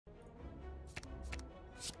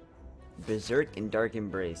Berserk and Dark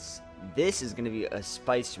Embrace. This is going to be a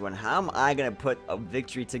spicy one. How am I going to put a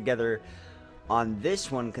victory together on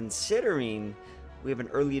this one, considering we have an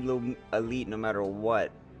early elite no matter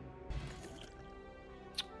what?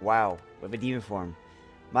 Wow, we have a demon form.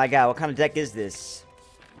 My god, what kind of deck is this?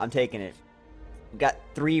 I'm taking it. We got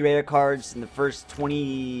 3 rare cards in the first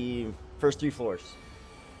 3 floors.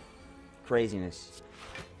 Craziness.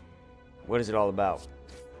 What is it all about?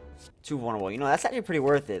 2 vulnerable. You know, that's actually pretty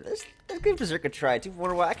worth it. Let's give Berserk a try. 2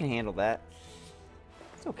 vulnerable, I can handle that.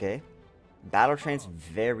 It's okay. Battle Trance,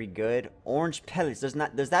 very good. Orange Pellets, does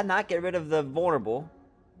that not get rid of the vulnerable?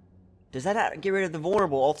 Does that not get rid of the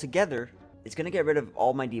vulnerable altogether? It's gonna get rid of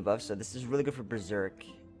all my debuffs, so this is really good for Berserk.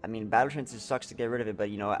 I mean, Battle Trance sucks to get rid of it, but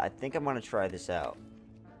you know what? I think I'm gonna try this out.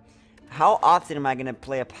 How often am I gonna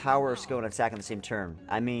play a power skill and attack on the same turn?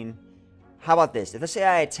 I mean, how about this? If let's say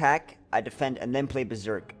I attack, I defend, and then play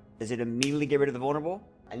Berserk, does it immediately get rid of the vulnerable?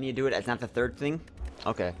 I need to do it as not the third thing?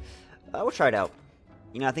 Okay. We'll try it out.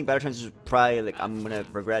 You know, I think Battle Trance is probably, like, I'm gonna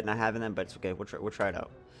regret not having them, but it's okay. We'll try it out.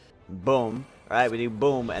 Boom. Alright, we do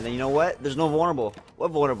boom, and then you know what? There's no vulnerable. What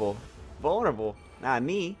vulnerable? Vulnerable. Not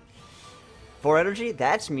me. 4 energy?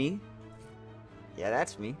 That's me. Yeah,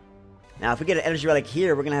 that's me. Now, if we get an energy relic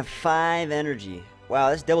here, we're gonna have 5 energy. Wow,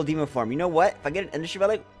 that's double demon form. You know what? If I get an energy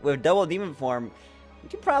relic with double demon form, we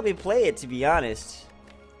can probably play it, to be honest.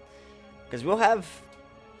 Because we'll have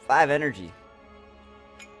 5 energy.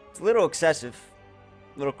 It's a little excessive.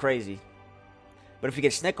 A little crazy. But if we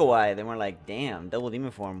get Snecko Eye, then we're like, damn, double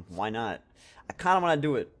demon form. Why not? I kind of want to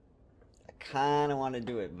do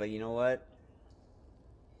it. But you know what?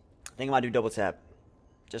 I think I might do double tap.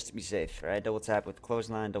 Just to be safe, right? Double tap with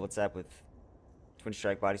clothesline, double tap with twin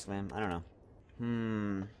strike, body slam. I don't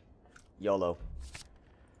know. YOLO.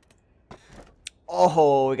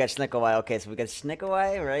 Oh, we got Snecko Eye. Okay, so we got Snecko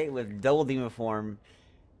Eye, right? With double demon form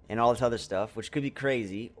and all this other stuff, which could be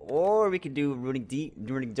crazy. Or we could do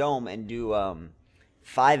Runic Dome and do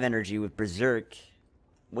 5 energy with Berserk.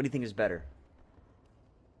 What do you think is better?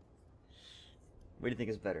 What do you think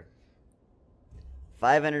is better?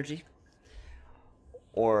 5 energy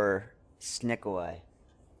or Snecko Eye?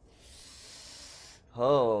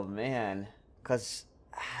 Oh, man. Because,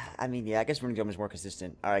 I mean, yeah, I guess Runic Dome is more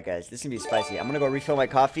consistent. Alright, guys, this is going to be spicy. I'm going to go refill my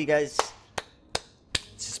coffee, guys.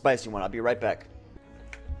 It's a spicy one. I'll be right back.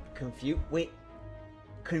 Wait.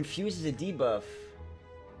 Confuse is a debuff.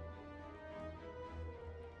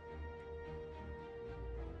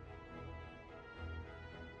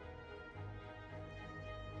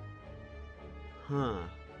 Huh.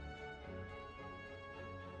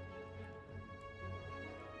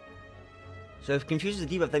 So if Confuse is a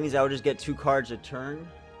debuff, that means I would just get 2 cards a turn?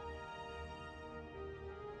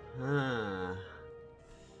 Huh.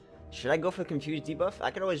 Should I go for Confuse debuff?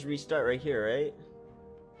 I could always restart right here, right?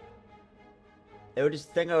 I would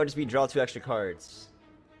just be draw 2 extra cards.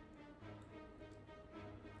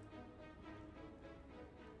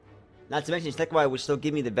 Not to mention, Snecko Eye would still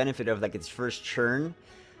give me the benefit of like its first turn.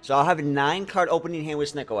 So I'll have a 9-card opening hand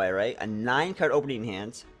with Snecko Eye, right? A 9-card opening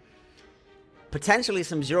hand. Potentially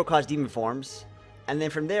some 0-cost demon forms. And then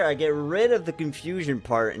from there, I get rid of the confusion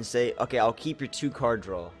part and say, okay, I'll keep your 2-card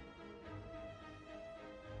draw.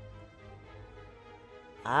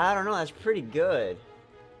 I don't know, that's pretty good.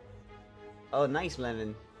 Oh, nice,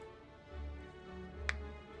 Lemon.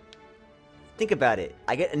 Think about it.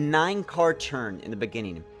 I get a 9-card turn in the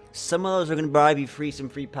beginning. Some of those are going to probably be some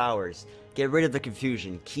free powers. Get rid of the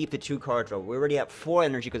confusion. Keep the 2-card draw. We're already at 4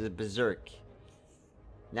 energy because of Berserk.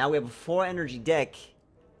 Now we have a 4 energy deck,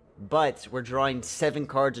 but we're drawing 7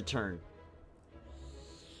 cards a turn.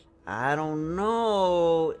 I don't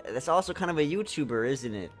know. That's also kind of a YouTuber,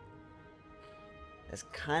 isn't it? That's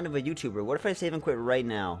kind of a YouTuber. What if I save and quit right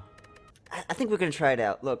now? I think we're gonna try it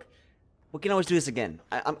out. Look, we can always do this again.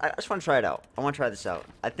 I just want to try it out. I want to try this out.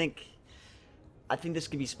 I think this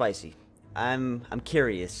could be spicy. I'm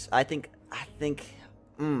curious. I think. Let's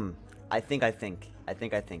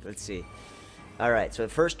see. All right. So the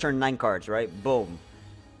first turn, 9 cards, right? Boom.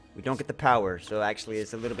 We don't get the power, so actually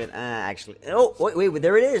it's a little bit. Actually. Oh, wait.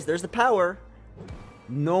 There it is. There's the power.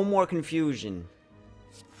 No more confusion.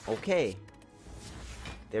 Okay.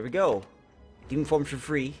 There we go. Demon forms for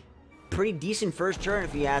free. Pretty decent first turn,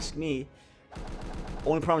 if you ask me.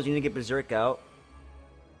 Only problem is you need to get Berserk out.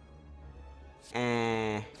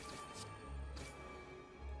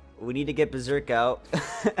 We need to get Berserk out.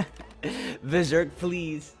 Berserk,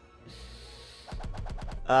 please.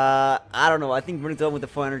 I don't know. I think running done with the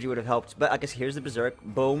full energy would have helped. But I guess here's the Berserk.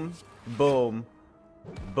 Boom. Boom.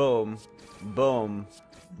 Boom. Boom.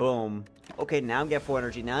 Boom. Okay, now we get 4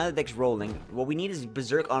 energy. Now the deck's rolling. What we need is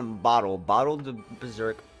Berserk on Bottle. Bottle the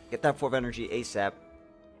Berserk Get that 4 of energy ASAP.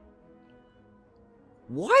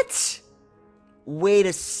 What? Wait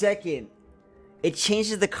a second. It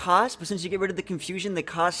changes the cost, but since you get rid of the confusion, the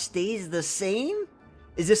cost stays the same?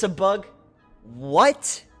 Is this a bug?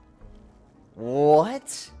 What?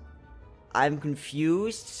 What? I'm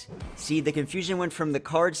confused. See, the confusion went from the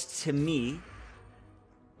cards to me.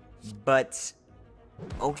 But...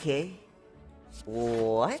 okay.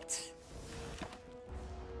 What?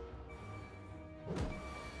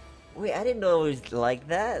 Wait, I didn't know it was like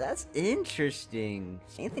that. That's interesting.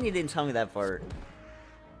 Anthony didn't tell me that part.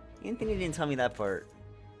 Anthony didn't tell me that part.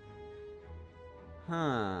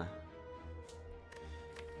 Huh.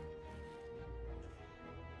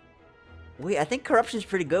 Wait, I think Corruption's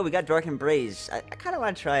pretty good. We got Dark Embrace. I kind of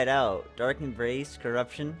want to try it out. Dark Embrace,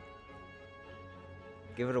 Corruption.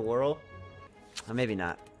 Give it a whirl. Or maybe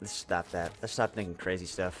not. Let's stop that. Let's stop thinking crazy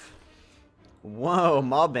stuff. Whoa,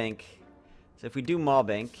 Mall Bank. So if we do Mall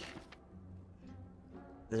Bank,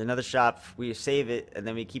 there's another shop. We save it, and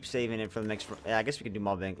then we keep saving it for the next... yeah, I guess we can do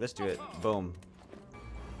Mall Bank. Let's do it. Boom.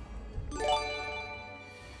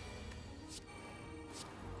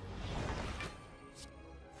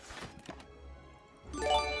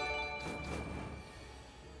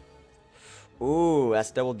 Ooh,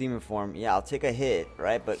 that's double demon form. Yeah, I'll take a hit,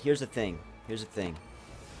 right? But here's the thing. Here's the thing.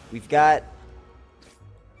 We've got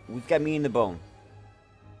meat in the bone.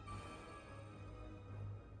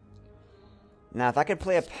 Now, if I could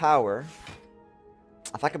play a power,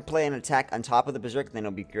 if I could play an attack on top of the berserk, then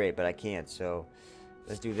it'll be great. But I can't. So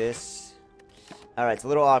let's do this. All right, it's a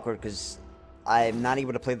little awkward because I'm not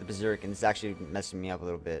able to play the berserk, and it's actually messing me up a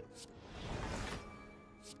little bit.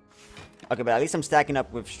 Okay, but at least I'm stacking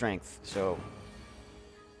up with strength, so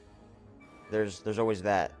there's always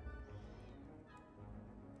that.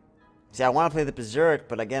 See, I want to play the berserk,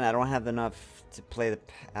 but again, I don't have enough to play the...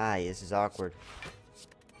 this is awkward.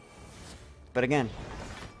 But again,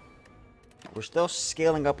 we're still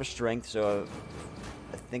scaling up a strength, so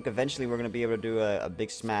I think eventually we're going to be able to do a big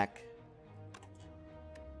smack.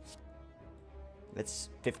 That's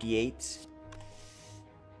 58.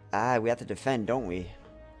 We have to defend, don't we?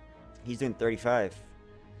 He's doing 35.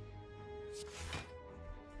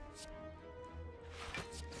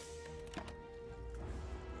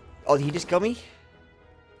 Oh, did he just kill me?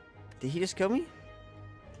 Did he just kill me?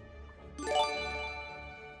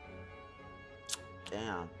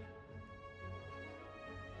 Damn.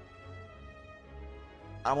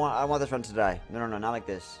 I want this run to die. No, not like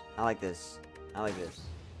this. Not like this. Not like this.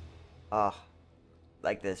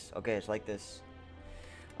 Like this. Okay, it's like this.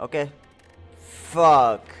 Okay.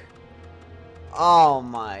 Fuck. Oh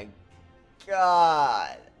my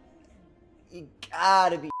god. You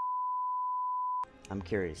gotta be... I'm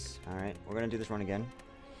curious. Alright, we're gonna do this run again.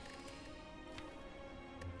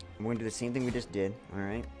 We're gonna do the same thing we just did.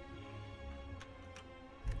 Alright.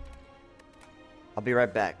 I'll be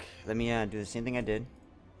right back. Let me do the same thing I did.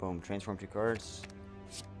 Boom, transform 2 cards.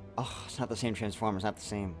 Oh, it's not the same transform. It's not the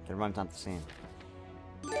same. The run's not the same.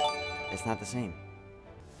 It's not the same.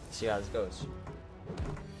 Let's see how this goes.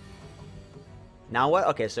 Now what?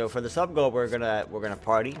 Okay, so for the sub goal, we're gonna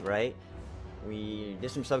party, right? We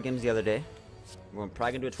did some sub games the other day. We're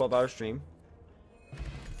probably gonna do a 12-hour stream.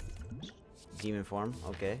 Demon form,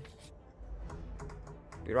 okay.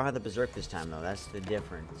 We don't have the berserk this time though. That's the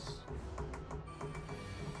difference.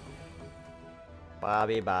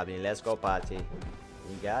 Bobby, let's go party.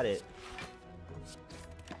 You got it.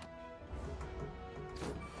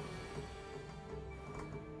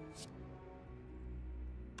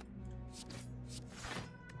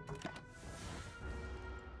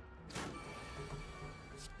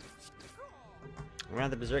 We're gonna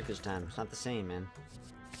have the berserk this time. It's not the same, man.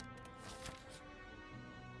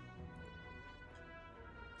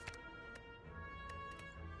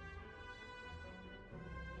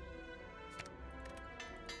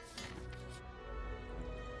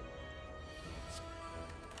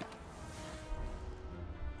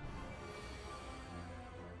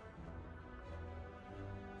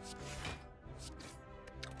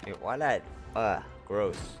 Hey, why that?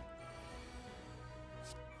 Gross.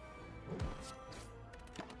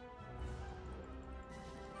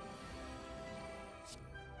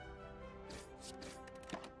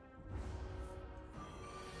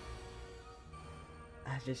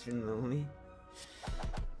 I've just been lonely.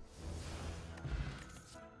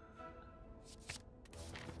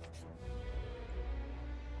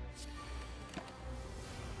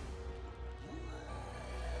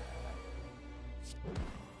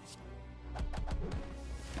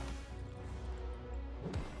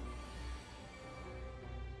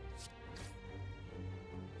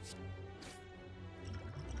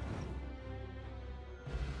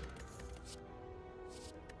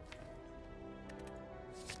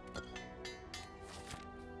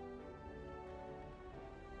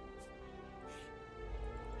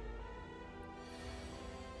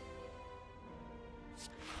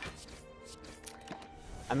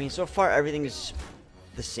 I mean, so far everything is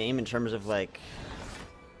the same in terms of like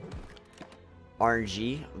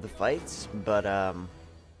RNG of the fights, but the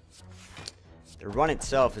run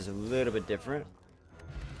itself is a little bit different.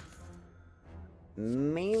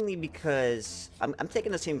 Mainly because I'm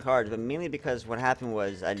taking the same cards, but mainly because what happened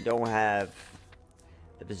was I don't have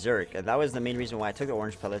the Berserk, and that was the main reason why I took the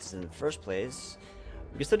Orange Pellets in the first place.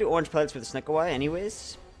 We can still do Orange Pellets with the Snecko Eye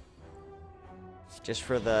anyways. Just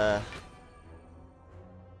for the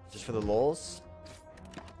lulz.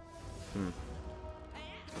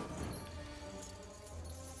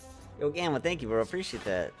 Yo, Gamma, thank you, bro. Appreciate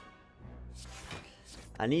that.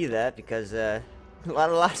 I need that because a lot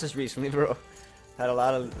of losses recently, bro. Had a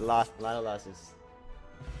lot of losses.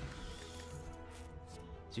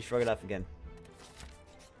 So you shrug it off again.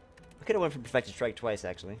 I could have went for Perfected Strike twice,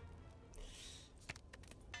 actually.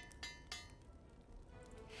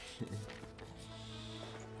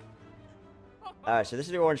 Alright, so this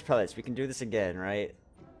is the Orange Pellets. We can do this again, right?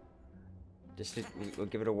 We'll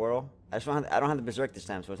give it a whirl. I don't have the Berserk this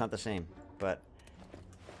time, so it's not the same. But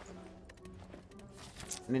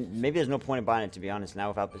I mean, maybe there's no point in buying it, to be honest, now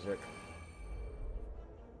without Berserk.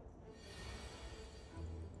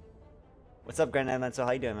 What's up, Grand Lanzo?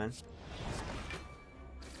 How you doing, man?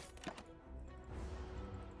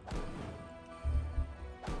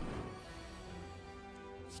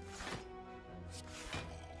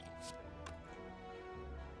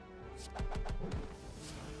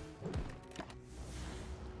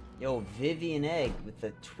 Yo, Vivian Egg with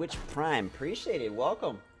the Twitch Prime. Appreciate it.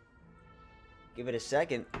 Welcome. Give it a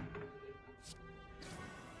second.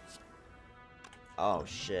 Oh,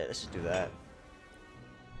 shit. Let's just do that.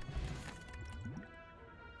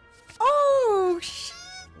 Oh, shit.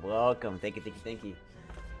 Welcome. Thank you, thank you, thank you.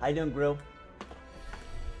 How you doing, Grill?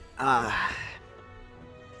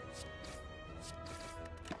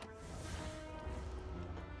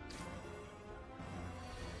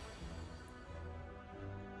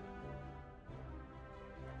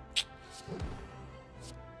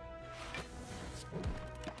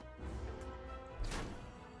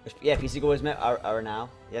 Yeah, PC Go was met are now.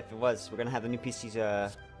 Yep, it was. We're gonna have the new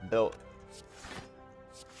PCs built.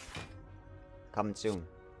 Coming soon.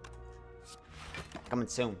 Coming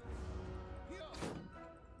soon.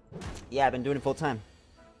 Yeah, I've been doing it full time.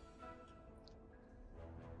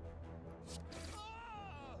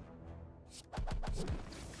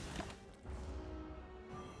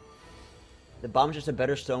 The bomb's just a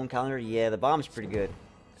better stone calendar. Yeah, the bomb's pretty good.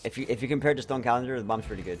 If you compare it to stone calendar, the bomb's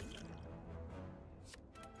pretty good.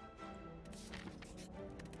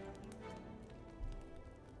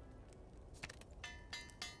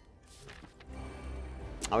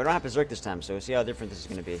 Oh, we don't have Berserk this time, so we'll see how different this is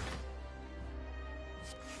going to be.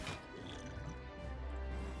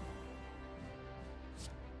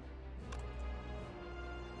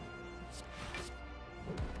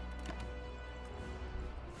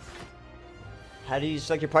 How do you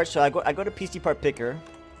select your parts? So I go to PC Part Picker.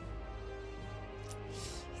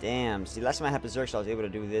 Damn, see, last time I had Berserk, so I was able to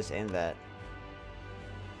do this and that.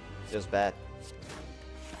 Feels bad.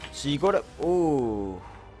 So you go to... Ooh.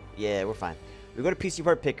 Yeah, we're fine. We go to PC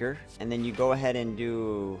Part Picker, and then you go ahead and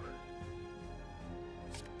do...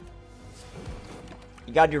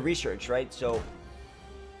 You gotta do research, right? So,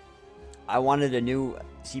 I wanted a new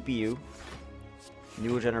CPU,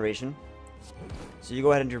 newer generation. So you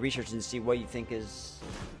go ahead and do research and see what you think is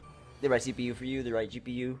the right CPU for you, the right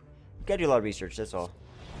GPU. You gotta do a lot of research, that's all.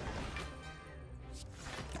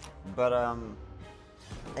 But,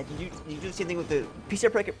 like you do the same thing with the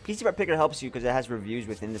PC Part Picker helps you because it has reviews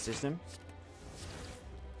within the system.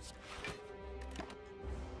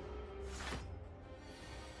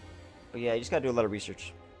 But yeah, you just gotta do a lot of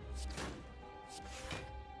research.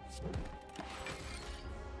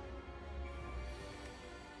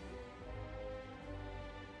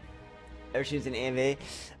 Ever since an AMA?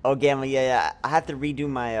 Oh, Gamma, yeah. I have to redo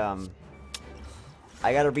my,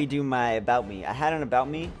 I gotta redo my About Me. I had an About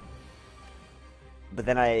Me, but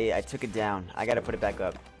then I took it down. I gotta put it back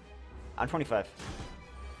up. I'm 25.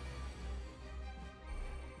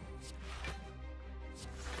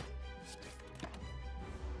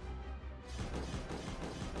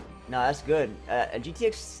 No, that's good. A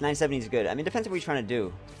GTX 970 is good. I mean, it depends on what you're trying to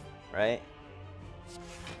do, right?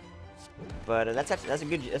 But that's a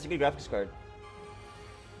good graphics card.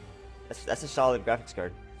 That's a solid graphics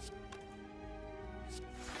card.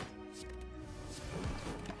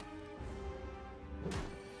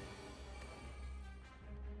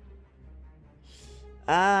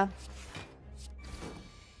 I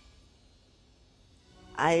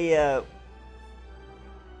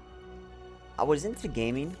was into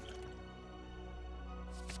gaming.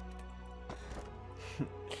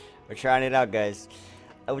 We're trying it out, guys.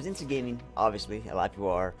 I was into gaming, obviously. A lot of people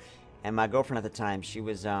are. And my girlfriend at the time, she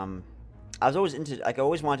was, I was always into, like, I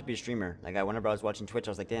always wanted to be a streamer. Like, whenever I was watching Twitch,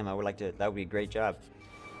 I was like, damn, I would like to, that would be a great job.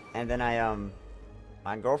 And then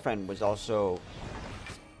my girlfriend was also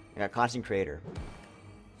a content creator.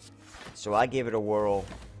 So I gave it a whirl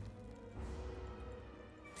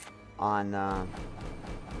on, I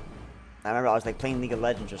remember I was, like, playing League of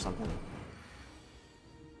Legends or something.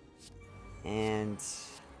 And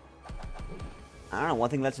I don't know, one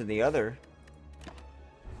thing led to the other.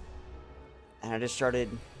 And I just started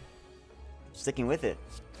sticking with it.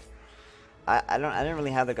 I didn't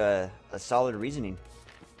really have like a solid reasoning.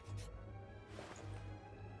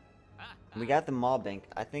 We got the mall bank.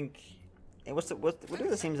 I think it was we'll do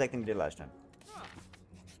the same exact thing we did last time.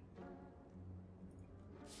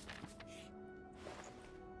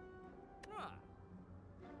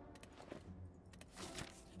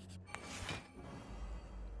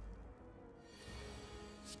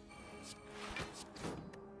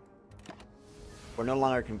 We're no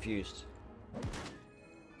longer confused.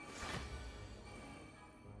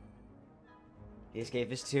 The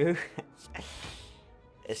Escapist 2?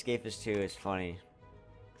 Escapist 2 is funny.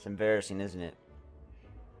 It's embarrassing, isn't it?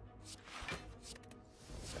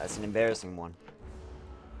 That's an embarrassing one.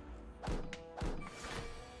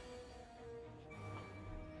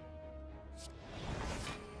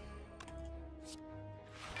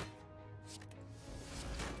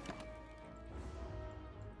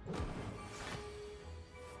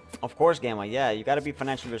 Of course, Gamma. Yeah, you gotta be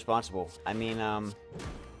financially responsible. I mean,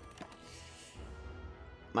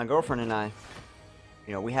 my girlfriend and I,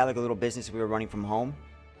 you know, we had like a little business we were running from home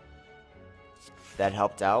that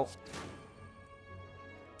helped out.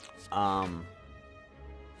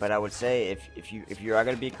 But I would say if you are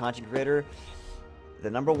gonna be a content creator,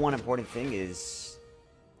 the number one important thing is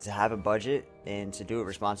to have a budget and to do it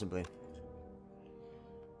responsibly.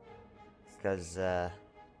 Because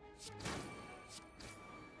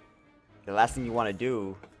the last thing you want to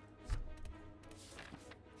do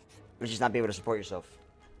is just not be able to support yourself.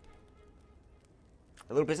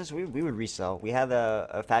 A little business we would resell. We had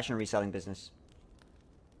a fashion reselling business.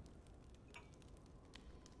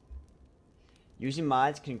 Using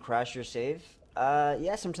mods can crash your save.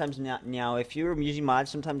 Yeah, sometimes now if you're using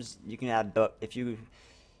mods, sometimes you can add if you.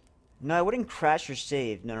 No, I wouldn't crash your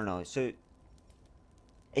save. No. So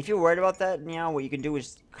if you're worried about that now, what you can do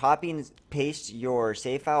is copy and paste your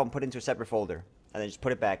save file and put it into a separate folder. And then just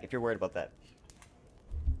put it back if you're worried about that.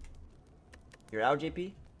 You're out,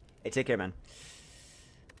 JP? Hey, take care, man.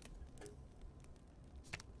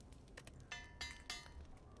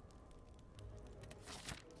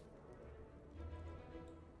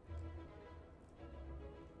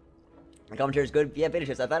 The commentary is good? Yeah, beta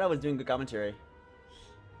test. I thought I was doing good commentary.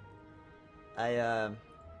 I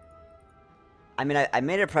mean, I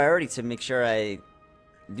made it a priority to make sure I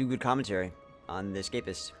do good commentary on the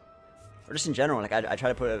Escapist. Or just in general, like, I try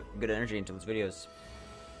to put a good energy into those videos.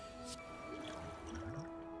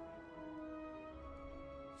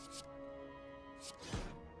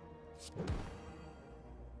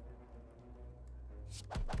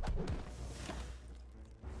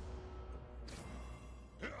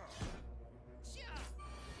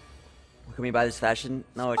 Can we buy this fashion?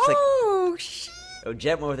 No, it's like... Shit! Oh,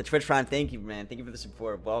 Jetmo with the Twitch Prime, thank you, man. Thank you for the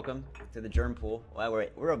support. Welcome to the germ pool. Wow,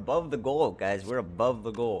 we're above the goal, guys. We're above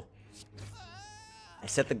the goal. I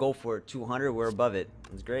set the goal for 200. We're above it.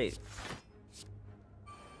 It's great.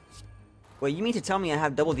 Wait, you mean to tell me I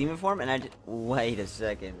have double demon form and I just... Wait a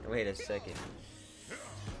second. Wait a second.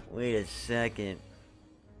 Wait a second.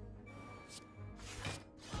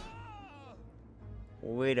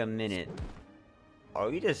 Wait a minute. Are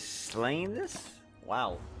we just slaying this?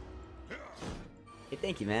 Wow. Hey,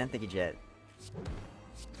 thank you, man. Thank you, Jet.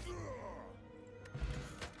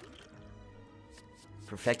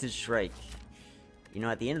 Perfected Strike. You know,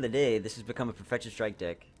 at the end of the day, this has become a Perfected Strike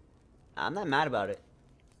deck. I'm not mad about it.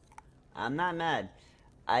 I'm not mad.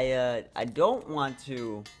 I don't want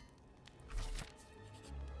to...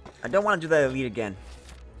 I don't want to do that Elite again.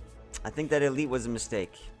 I think that Elite was a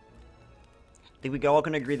mistake. I think we all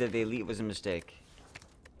can agree that the Elite was a mistake.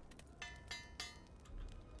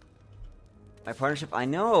 My partnership, I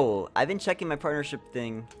know. I've been checking my partnership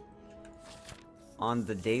thing on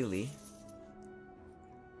the daily.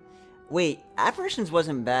 Wait, Apparitions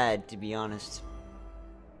wasn't bad, to be honest.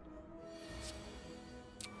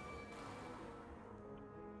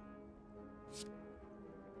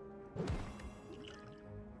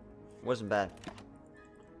 Wasn't bad.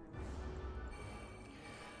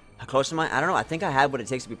 How close am I? I don't know. I think I had what it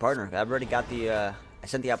takes to be partner. I've already got the, I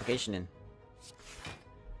sent the application in.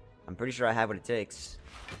 I'm pretty sure I have what it takes.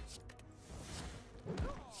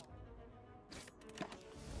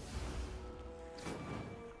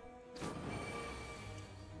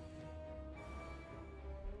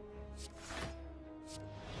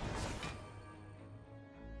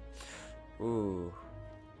 Ooh.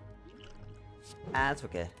 Ah, that's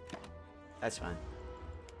okay. That's fine.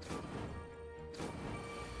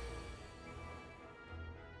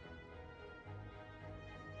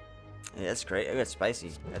 Yeah, that's great. Oh, that's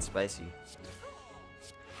spicy. That's spicy.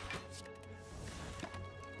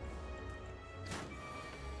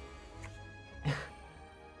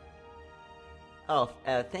 Oh,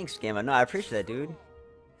 thanks, Gamma. No, I appreciate that, dude.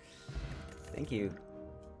 Thank you.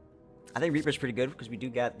 I think Reaper's pretty good because we do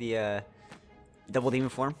got the double demon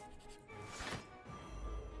form.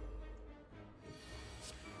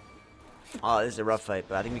 Oh, this is a rough fight,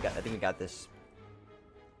 but I think we got this.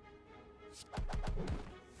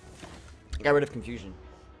 Got rid of confusion.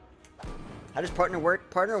 How does partner work?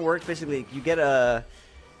 Partner works basically. You get a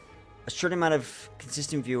certain amount of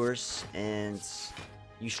consistent viewers, and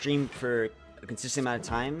you stream for a consistent amount of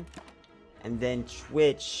time, and then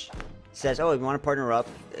Twitch says, "Oh, we want to partner up.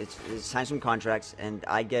 It's sign some contracts," and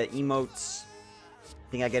I get emotes. I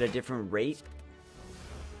think I get a different rate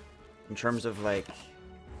in terms of like.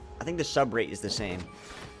 I think the sub rate is the same,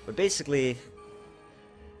 but basically,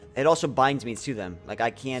 it also binds me to them. Like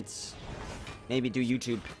I can't maybe do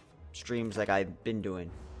YouTube streams like I've been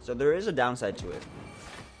doing. So there is a downside to it.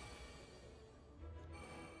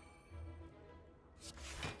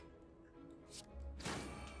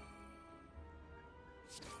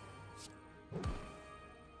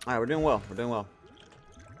 Alright, we're doing well. We're doing well.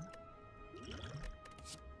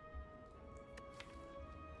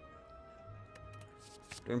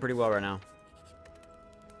 Doing pretty well right now.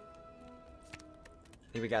 I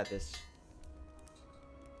think we got this.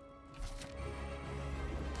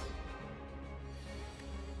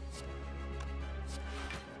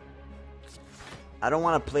 I don't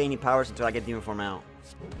want to play any powers until I get Demon Form out.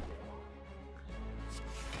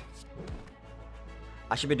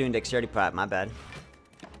 I should be doing Dexterity Plat, my bad.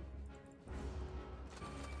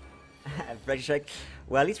 Perfected Strike?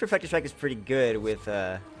 Well, at least Perfected Strike is pretty good with,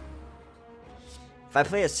 if I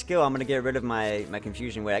play a skill, I'm gonna get rid of my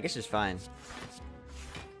Confusion Weight. I guess it's fine.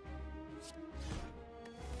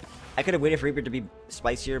 I could have waited for Reaper to be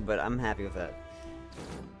spicier, but I'm happy with that.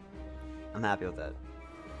 I'm happy with that.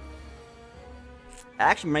 I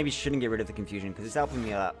actually maybe shouldn't get rid of the Confusion, because it's helping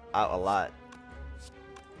me out a lot.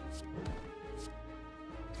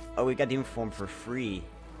 Oh, we got Demon Form for free.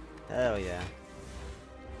 Hell yeah.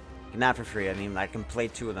 Not for free, I mean, I can play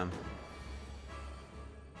 2 of them.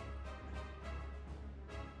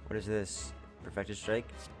 What is this? Perfected Strike?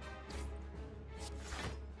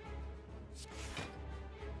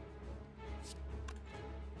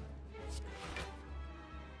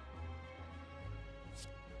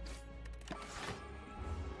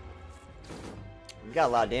 We got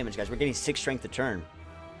a lot of damage, guys. We're getting 6 strength a turn.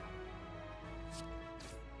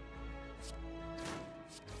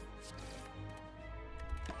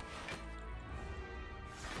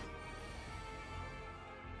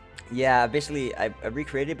 Yeah, basically, I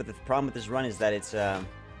recreated it, but the problem with this run is that it's,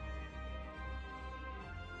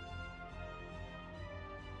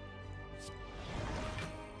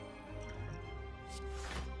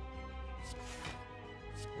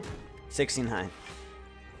 69.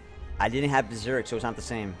 I didn't have Berserk, so it's not the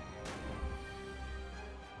same.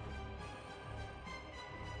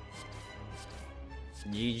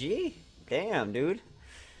 GG? Damn, dude.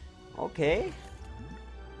 Okay.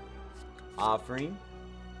 Offering.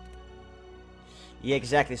 Yeah,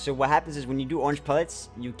 exactly. So what happens is when you do Orange Pellets,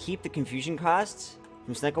 you keep the confusion costs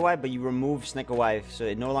from Snecko Eye, but you remove Snecko Eye, so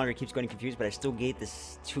it no longer keeps getting confused, but I still get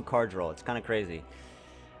this 2 card roll. It's kind of crazy.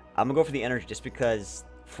 I'm gonna go for the energy just because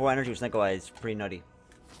 4 energy with Snecko Eye is pretty nutty.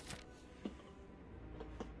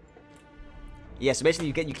 Yeah, so basically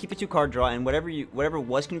you keep a 2 card draw, and whatever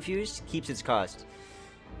was confused keeps its cost.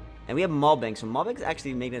 And we have Maulbank, so Maulbank's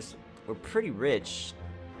actually making us, we're pretty rich.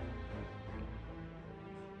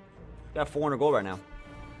 Got 400 gold right now.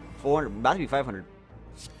 400, about to be 500.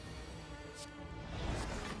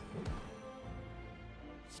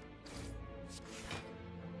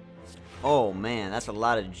 Oh man, that's a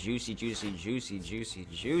lot of juicy.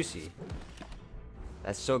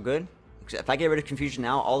 That's so good. If I get rid of confusion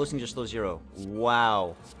now, all those things just slow 0.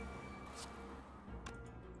 Wow.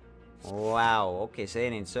 Wow. Okay, say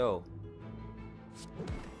it ain't so.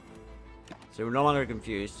 So we're no longer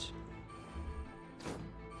confused.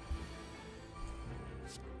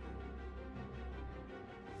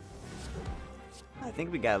 I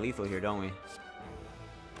think we got lethal here, don't we?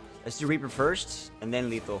 Let's do Reaper first, and then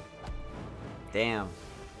lethal. Damn.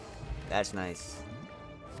 That's nice.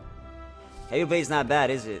 Heavy Blade's not bad,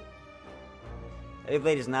 is it? Heavy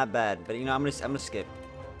Blade is not bad, but you know I'm gonna skip.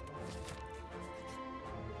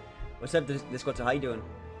 What's up, Discord? How you doing?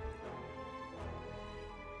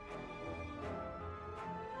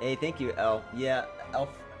 Hey, thank you, El. Yeah,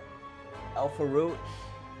 Alpha Root.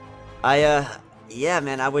 Yeah,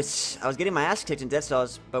 man, I was getting my ass kicked in Death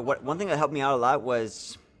Stalls, but one thing that helped me out a lot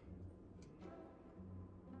was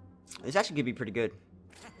this actually could be pretty good.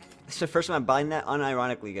 This is the first time I'm buying that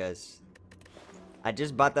unironically, guys. I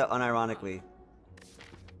just bought that unironically.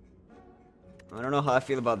 I don't know how I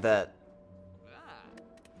feel about that.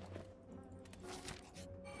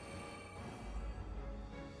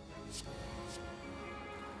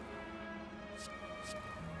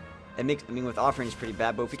 It makes, I mean, with offering it's pretty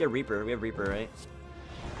bad, but if we get Reaper, we have Reaper, right?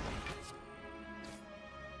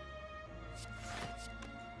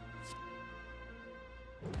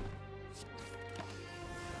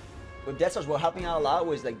 With Death Stars, what helped me out a lot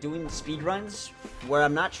was like doing speed runs where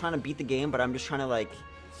I'm not trying to beat the game, but I'm just trying to like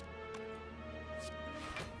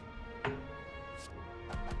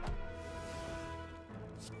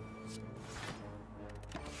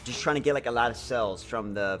trying to get like a lot of cells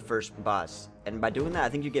from the first boss, and by doing that I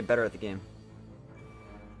think you get better at the game.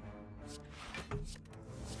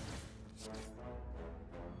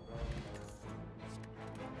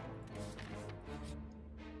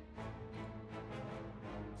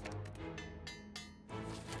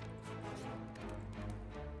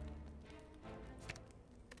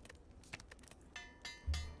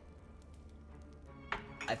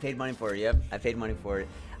 I paid money for it, yep. I paid money for it.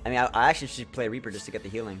 I mean, I actually should play Reaper just to get the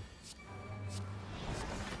healing.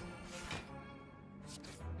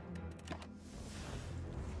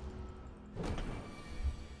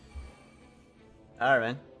 Alright,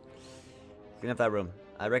 man. Clean up that room.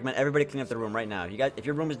 I recommend everybody clean up the room right now. You guys, if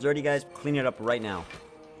your room is dirty, guys, clean it up right now.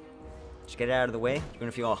 Just get it out of the way. You're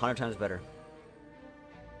gonna feel 100 times better.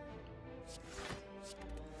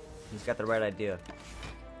 He's got the right idea.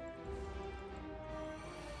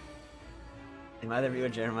 Am I the real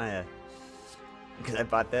Jeremiah? Because I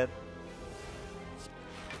bought that.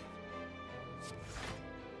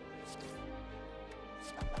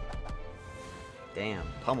 Damn,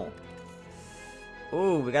 pummel.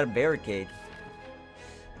 Ooh, we got a barricade.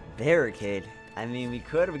 Barricade. I mean, we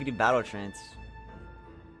could do battle trance.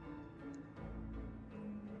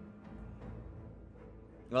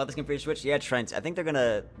 Well, this game for your Switch? Yeah, Trent. I think they're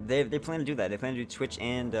gonna. They plan to do that. They plan to do Switch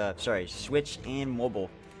and Switch and mobile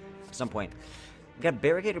at some point. We got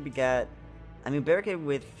barricade, or we got. I mean, barricade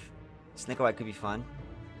with Snecko Eye could be fun.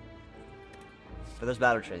 For those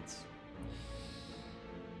battle trades.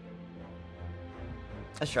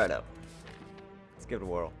 Let's try it out. Let's give it a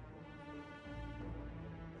whirl.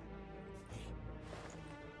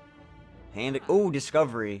 Hand. Oh,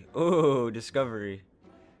 Discovery. Oh, Discovery.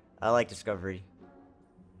 I like Discovery.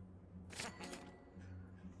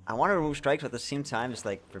 I want to remove strikes, but at the same time, it's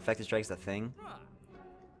like perfected strikes the thing.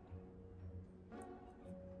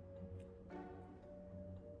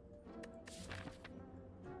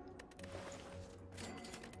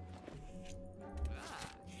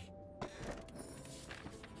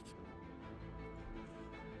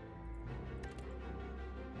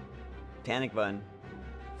 Panic button.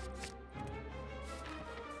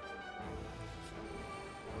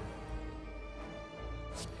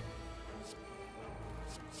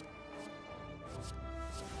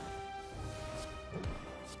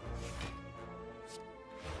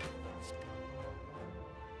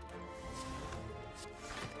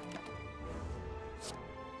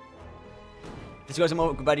 This goes on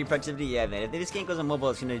mobile, goodbye to your productivity, yeah, man. If this game goes on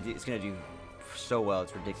mobile, it's gonna do so well.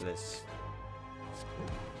 It's ridiculous.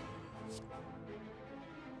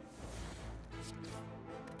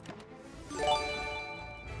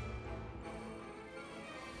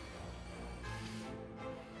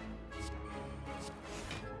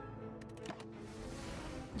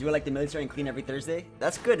 Do it like the military and clean every Thursday?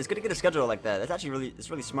 That's good. It's good to get a schedule like that. That's actually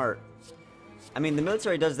really smart. I mean, the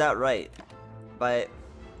military does that right. By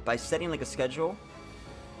setting like a schedule,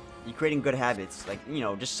 you're creating good habits. Like, you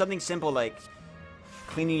know, just something simple like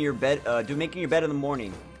cleaning your bed, making your bed in the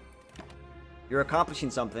morning. You're accomplishing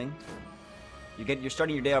something. You're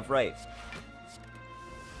starting your day off right.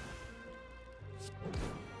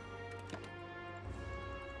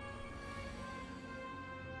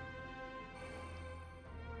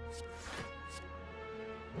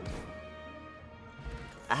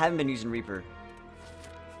 I haven't been using Reaper.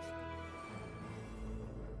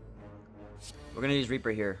 We're gonna use Reaper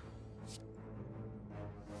here.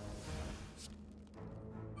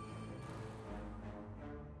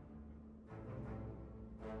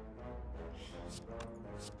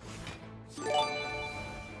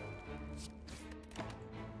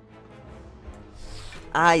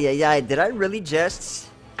 Ay, ay, ay. Did I really just...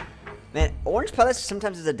 Man, Orange Pellets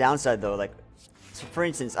sometimes is a downside, though. Like, so for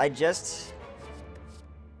instance, I just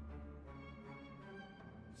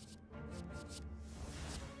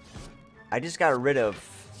got rid of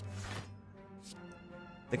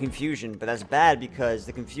the confusion, but that's bad because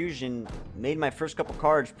the confusion made my first couple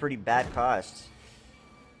cards pretty bad costs.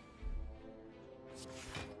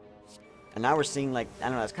 And now we're seeing, like, I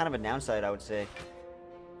don't know, it's kind of a downside, I would say.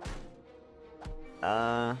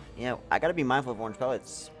 Yeah, I gotta be mindful of Orange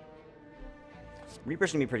Pellets.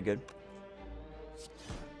 Reaper's gonna be pretty good.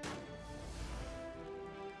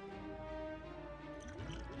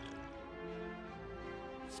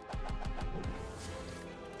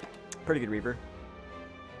 Pretty good Reaper.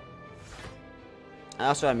 I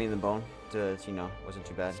also had me in the bone to, you know, wasn't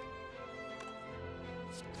too bad.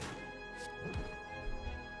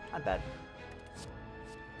 Not bad.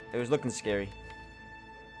 It was looking scary.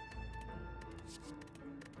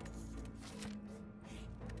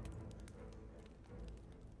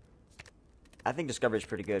 I think Discovery is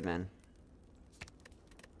pretty good, man.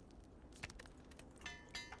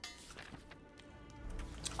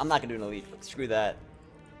 I'm not gonna do an elite. Screw that.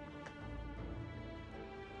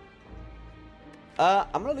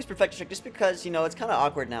 I'm gonna lose Perfection Trick just because, you know, it's kind of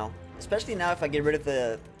awkward now. Especially now if I get rid of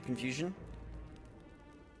the confusion.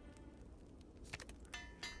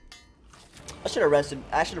 I should have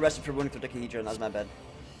rested for winning through Decahedron. That was my bad.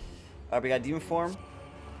 Alright, we got Demon Form,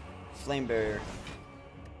 Flame Barrier,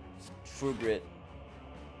 True Grit.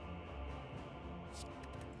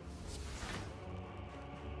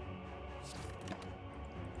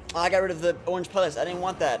 Oh, I got rid of the Orange Pellets. I didn't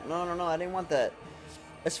want that. No, I didn't want that.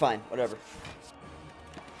 It's fine. Whatever.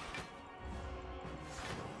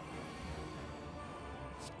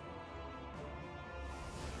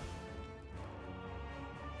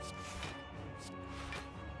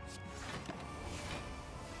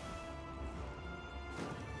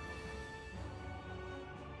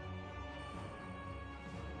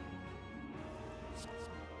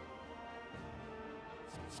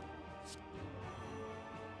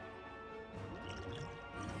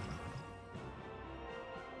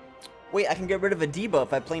 Wait, I can get rid of a debuff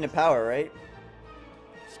by playing a power, right?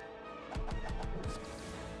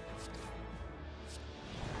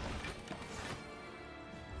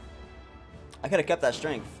 I could have kept that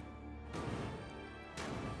strength.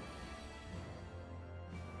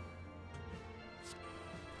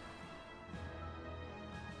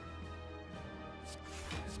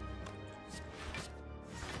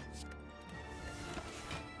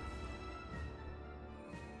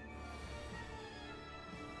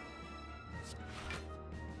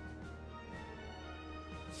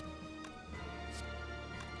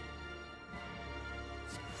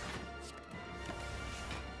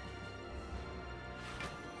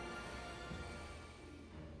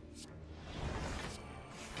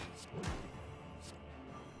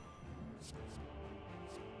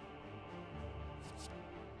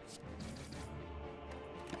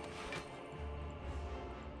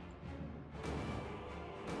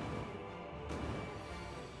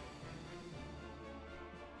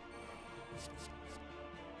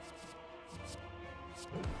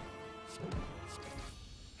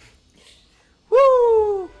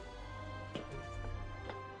 Woo!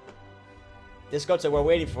 Disco's we're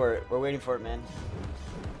waiting for it. We're waiting for it, man.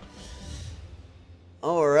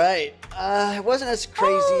 Alright. It wasn't as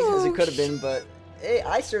crazy as it could have been, but hey,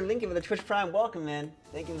 Icer Lincoln with a Twitch Prime. Welcome, man.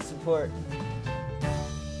 Thank you for the support.